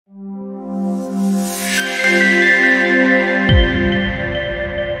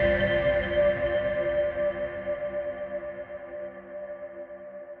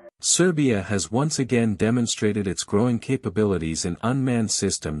Serbia has once again demonstrated its growing capabilities in unmanned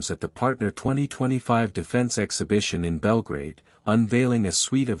systems at the Partner 2025 Defense Exhibition in Belgrade, unveiling a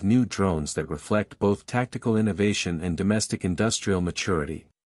suite of new drones that reflect both tactical innovation and domestic industrial maturity.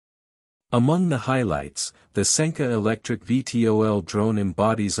 Among the highlights, the Senka electric VTOL drone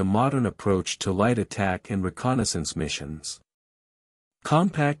embodies a modern approach to light attack and reconnaissance missions.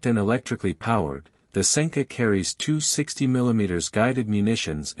 Compact and electrically powered, the Senka carries two 60mm guided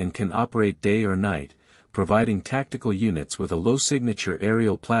munitions and can operate day or night, providing tactical units with a low-signature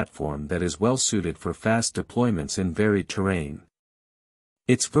aerial platform that is well-suited for fast deployments in varied terrain.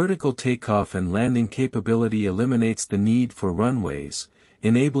 Its vertical takeoff and landing capability eliminates the need for runways,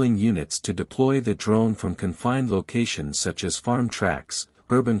 enabling units to deploy the drone from confined locations such as farm tracks,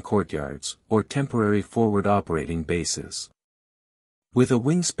 urban courtyards, or temporary forward operating bases. With a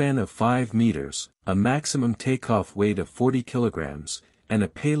wingspan of 5 meters, a maximum takeoff weight of 40 kilograms, and a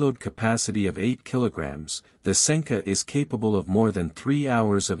payload capacity of 8 kilograms, the Senka is capable of more than 3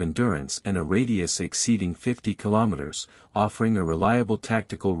 hours of endurance and a radius exceeding 50 kilometers, offering a reliable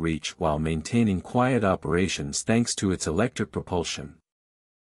tactical reach while maintaining quiet operations thanks to its electric propulsion.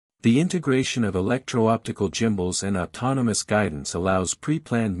 The integration of electro-optical gimbals and autonomous guidance allows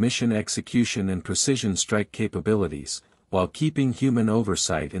pre-planned mission execution and precision strike capabilities, while keeping human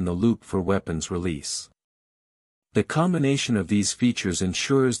oversight in the loop for weapons release. The combination of these features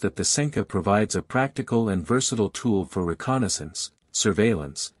ensures that the Senka provides a practical and versatile tool for reconnaissance,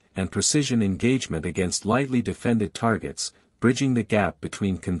 surveillance, and precision engagement against lightly defended targets, bridging the gap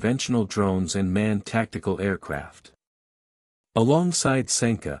between conventional drones and manned tactical aircraft. Alongside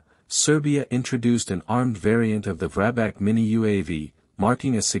Senka, Serbia introduced an armed variant of the Vrabac mini UAV,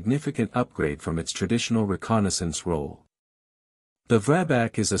 marking a significant upgrade from its traditional reconnaissance role. The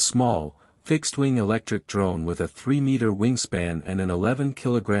Vrabac is a small, fixed-wing electric drone with a 3-meter wingspan and an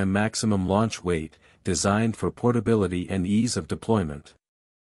 11-kilogram maximum launch weight, designed for portability and ease of deployment.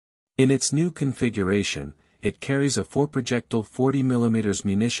 In its new configuration, it carries a 4-projectile 40mm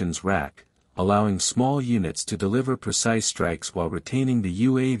munitions rack, allowing small units to deliver precise strikes while retaining the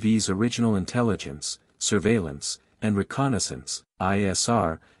UAV's original intelligence, surveillance, and reconnaissance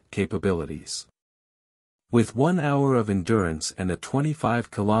 (ISR) capabilities. With 1 hour of endurance and a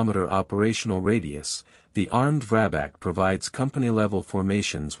 25-kilometer operational radius, the armed Vrabac provides company-level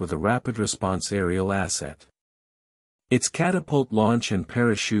formations with a rapid response aerial asset. Its catapult launch and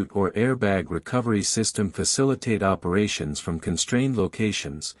parachute or airbag recovery system facilitate operations from constrained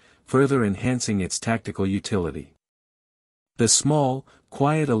locations, further enhancing its tactical utility. The small,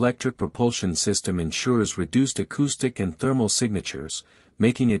 quiet electric propulsion system ensures reduced acoustic and thermal signatures,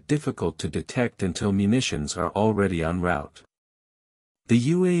 making it difficult to detect until munitions are already en route. The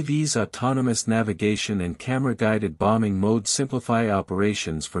UAV's autonomous navigation and camera-guided bombing mode simplify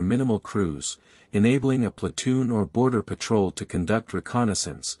operations for minimal crews, enabling a platoon or border patrol to conduct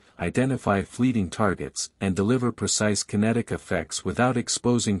reconnaissance, identify fleeting targets, and deliver precise kinetic effects without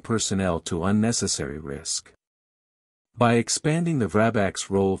exposing personnel to unnecessary risk. By expanding the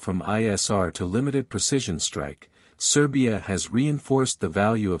Vrabac's role from ISR to limited precision strike, Serbia has reinforced the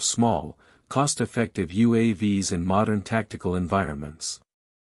value of small, cost-effective UAVs in modern tactical environments.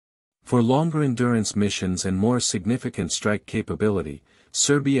 For longer endurance missions and more significant strike capability,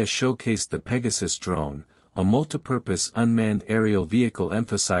 Serbia showcased the PEGASUS drone, a multipurpose unmanned aerial vehicle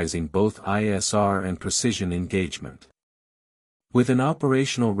emphasizing both ISR and precision engagement. With an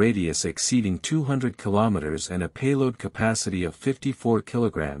operational radius exceeding 200 kilometers and a payload capacity of 54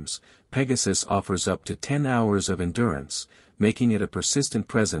 kilograms, PEGASUS offers up to 10 hours of endurance, making it a persistent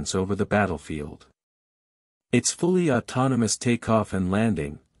presence over the battlefield. Its fully autonomous takeoff and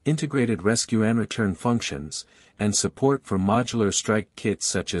landing, integrated rescue and return functions, and support for modular strike kits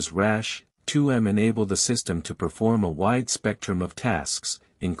such as RASH-2M enable the system to perform a wide spectrum of tasks,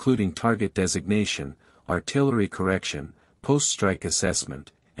 including target designation, artillery correction, post-strike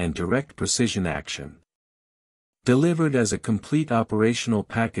assessment, and direct precision action. Delivered as a complete operational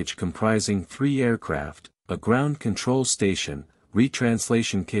package comprising 3 aircraft, a ground control station,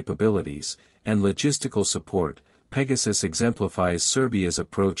 retranslation capabilities, and logistical support, PEGASUS exemplifies Serbia's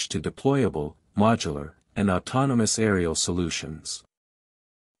approach to deployable, modular, and autonomous aerial solutions.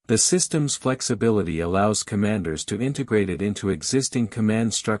 The system's flexibility allows commanders to integrate it into existing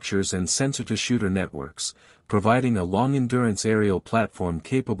command structures and sensor-to-shooter networks, providing a long-endurance aerial platform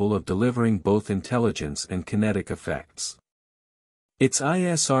capable of delivering both intelligence and kinetic effects. Its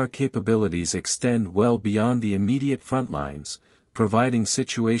ISR capabilities extend well beyond the immediate front lines, providing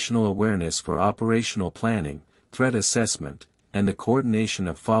situational awareness for operational planning, threat assessment, and the coordination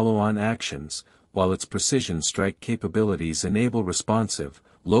of follow-on actions, while its precision strike capabilities enable responsive,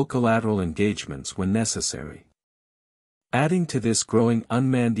 local engagements when necessary. Adding to this growing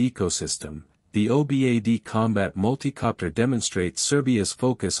unmanned ecosystem, the OBAD combat multicopter demonstrates Serbia's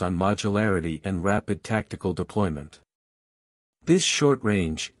focus on modularity and rapid tactical deployment. This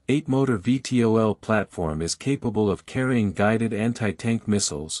short-range, 8-motor VTOL platform is capable of carrying guided anti-tank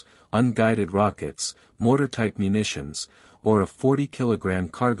missiles, unguided rockets, mortar-type munitions, or a 40-kilogram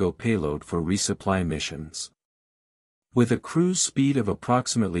cargo payload for resupply missions. With a cruise speed of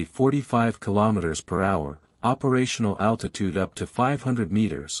approximately 45 km per hour, operational altitude up to 500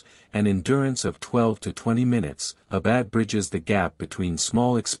 meters, and endurance of 12 to 20 minutes, OBAD bridges the gap between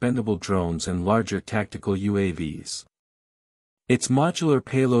small expendable drones and larger tactical UAVs. Its modular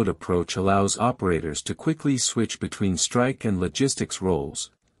payload approach allows operators to quickly switch between strike and logistics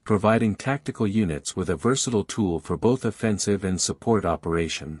roles, providing tactical units with a versatile tool for both offensive and support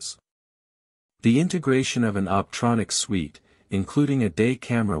operations. The integration of an optronics suite, including a day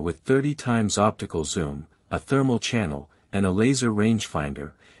camera with 30 times optical zoom, a thermal channel, and a laser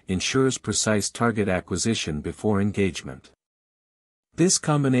rangefinder, ensures precise target acquisition before engagement. This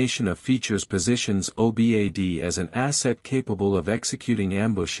combination of features positions OBAD as an asset capable of executing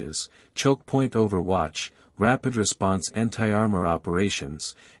ambushes, choke point overwatch, rapid response anti-armor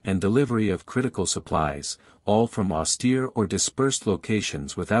operations, and delivery of critical supplies, all from austere or dispersed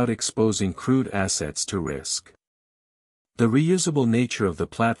locations without exposing crewed assets to risk. The reusable nature of the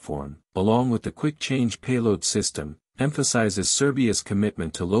platform, along with the quick-change payload system, emphasizes Serbia's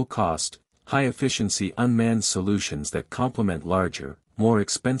commitment to low-cost, high-efficiency unmanned solutions that complement larger, more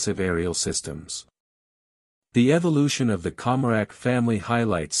expensive aerial systems. The evolution of the Komarak family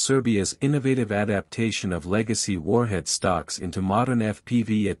highlights Serbia's innovative adaptation of legacy warhead stocks into modern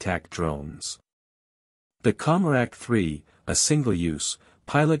FPV attack drones. The Komarak 3, a single-use,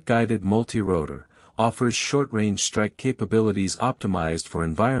 pilot-guided multi-rotor, offers short-range strike capabilities optimized for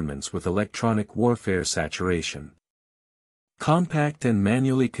environments with electronic warfare saturation. Compact and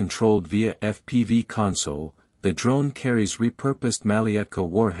manually controlled via FPV console, the drone carries repurposed Malietka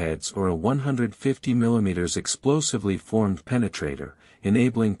warheads or a 150 mm explosively formed penetrator,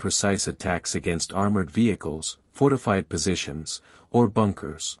 enabling precise attacks against armored vehicles, fortified positions, or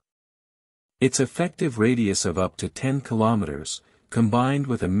bunkers. Its effective radius of up to 10 km, combined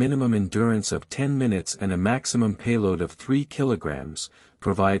with a minimum endurance of 10 minutes and a maximum payload of 3 kg,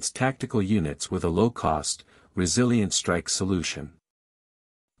 provides tactical units with a low-cost, resilient strike solution.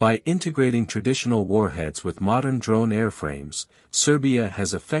 By integrating traditional warheads with modern drone airframes, Serbia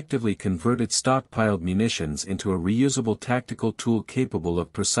has effectively converted stockpiled munitions into a reusable tactical tool capable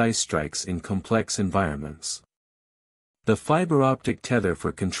of precise strikes in complex environments. The fiber optic tether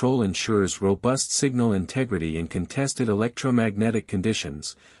for control ensures robust signal integrity in contested electromagnetic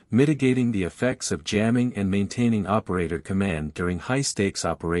conditions, mitigating the effects of jamming and maintaining operator command during high-stakes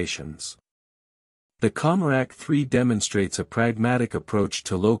operations. The Komarak 3 demonstrates a pragmatic approach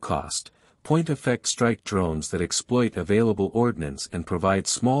to low-cost, point-effect strike drones that exploit available ordnance and provide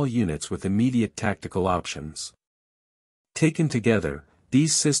small units with immediate tactical options. Taken together,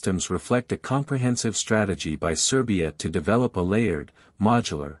 these systems reflect a comprehensive strategy by Serbia to develop a layered,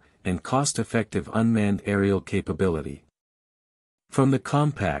 modular, and cost-effective unmanned aerial capability. From the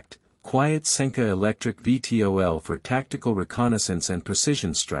compact, quiet Senka electric VTOL for tactical reconnaissance and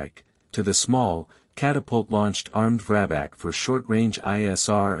precision strike, to the small, catapult-launched armed Vrabac for short-range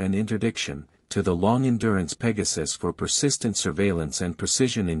ISR and interdiction, to the long-endurance PEGASUS for persistent surveillance and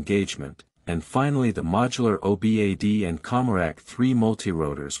precision engagement, and finally the modular OBAD and Komarak 3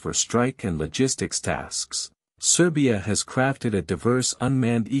 multirotors for strike and logistics tasks. Serbia has crafted a diverse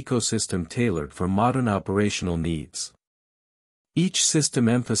unmanned ecosystem tailored for modern operational needs. Each system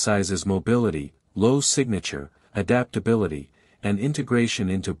emphasizes mobility, low signature, adaptability, and integration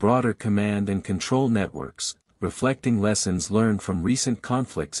into broader command and control networks, reflecting lessons learned from recent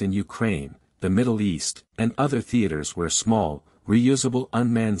conflicts in Ukraine, the Middle East, and other theaters where small, reusable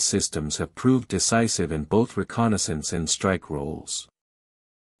unmanned systems have proved decisive in both reconnaissance and strike roles.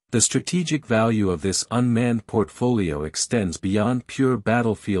 The strategic value of this unmanned portfolio extends beyond pure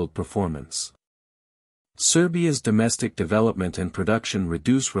battlefield performance. Serbia's domestic development and production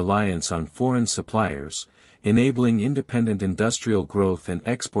reduce reliance on foreign suppliers, enabling independent industrial growth and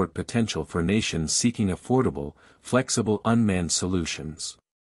export potential for nations seeking affordable, flexible unmanned solutions.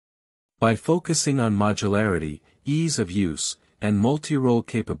 By focusing on modularity, ease of use, and multi-role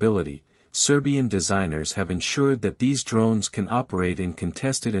capability, Serbian designers have ensured that these drones can operate in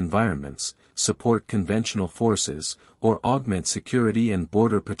contested environments, support conventional forces, or augment security and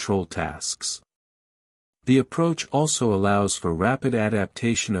border patrol tasks. The approach also allows for rapid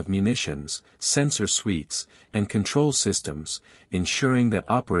adaptation of munitions, sensor suites, and control systems, ensuring that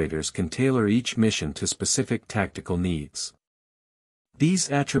operators can tailor each mission to specific tactical needs.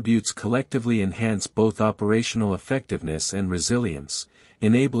 These attributes collectively enhance both operational effectiveness and resilience,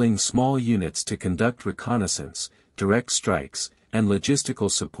 enabling small units to conduct reconnaissance, direct strikes, and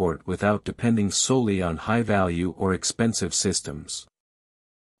logistical support without depending solely on high-value or expensive systems.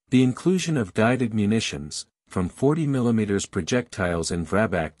 The inclusion of guided munitions, from 40 mm projectiles in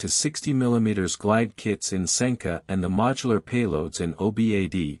Vrabac to 60 mm glide kits in Senka and the modular payloads in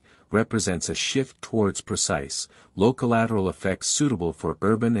OBAD, represents a shift towards precise, low collateral effects suitable for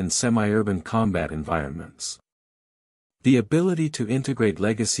urban and semi-urban combat environments. The ability to integrate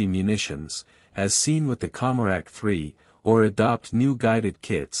legacy munitions, as seen with the Comarac 3, or adopt new guided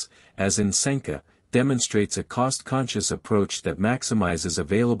kits, as in Senka, demonstrates a cost-conscious approach that maximizes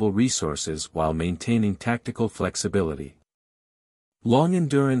available resources while maintaining tactical flexibility.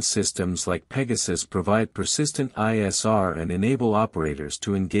 Long-endurance systems like PEGASUS provide persistent ISR and enable operators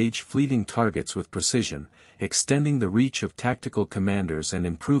to engage fleeting targets with precision, extending the reach of tactical commanders and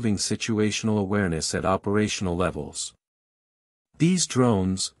improving situational awareness at operational levels. These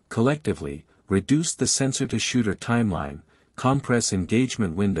drones, collectively, reduce the sensor-to-shooter timeline, compress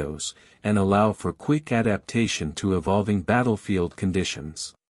engagement windows, and allow for quick adaptation to evolving battlefield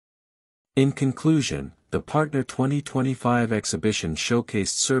conditions. In conclusion, the Partner 2025 exhibition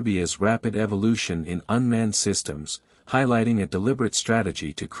showcased Serbia's rapid evolution in unmanned systems, highlighting a deliberate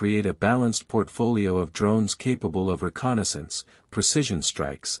strategy to create a balanced portfolio of drones capable of reconnaissance, precision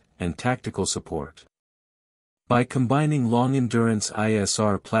strikes, and tactical support. By combining long-endurance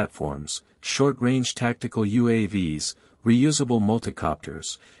ISR platforms, short-range tactical UAVs, reusable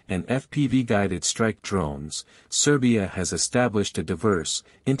multicopters, and FPV-guided strike drones, Serbia has established a diverse,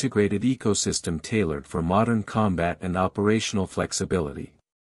 integrated ecosystem tailored for modern combat and operational flexibility.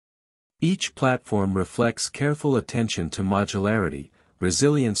 Each platform reflects careful attention to modularity,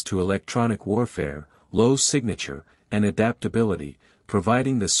 resilience to electronic warfare, low signature, and adaptability,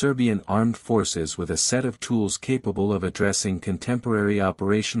 providing the Serbian armed forces with a set of tools capable of addressing contemporary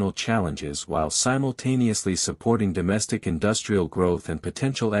operational challenges while simultaneously supporting domestic industrial growth and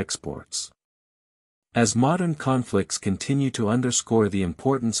potential exports. As modern conflicts continue to underscore the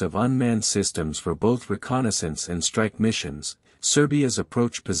importance of unmanned systems for both reconnaissance and strike missions, Serbia's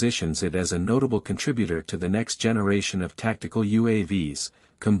approach positions it as a notable contributor to the next generation of tactical UAVs,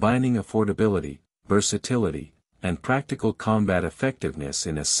 combining affordability, versatility, and practical combat effectiveness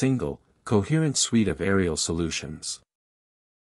in a single, coherent suite of aerial solutions.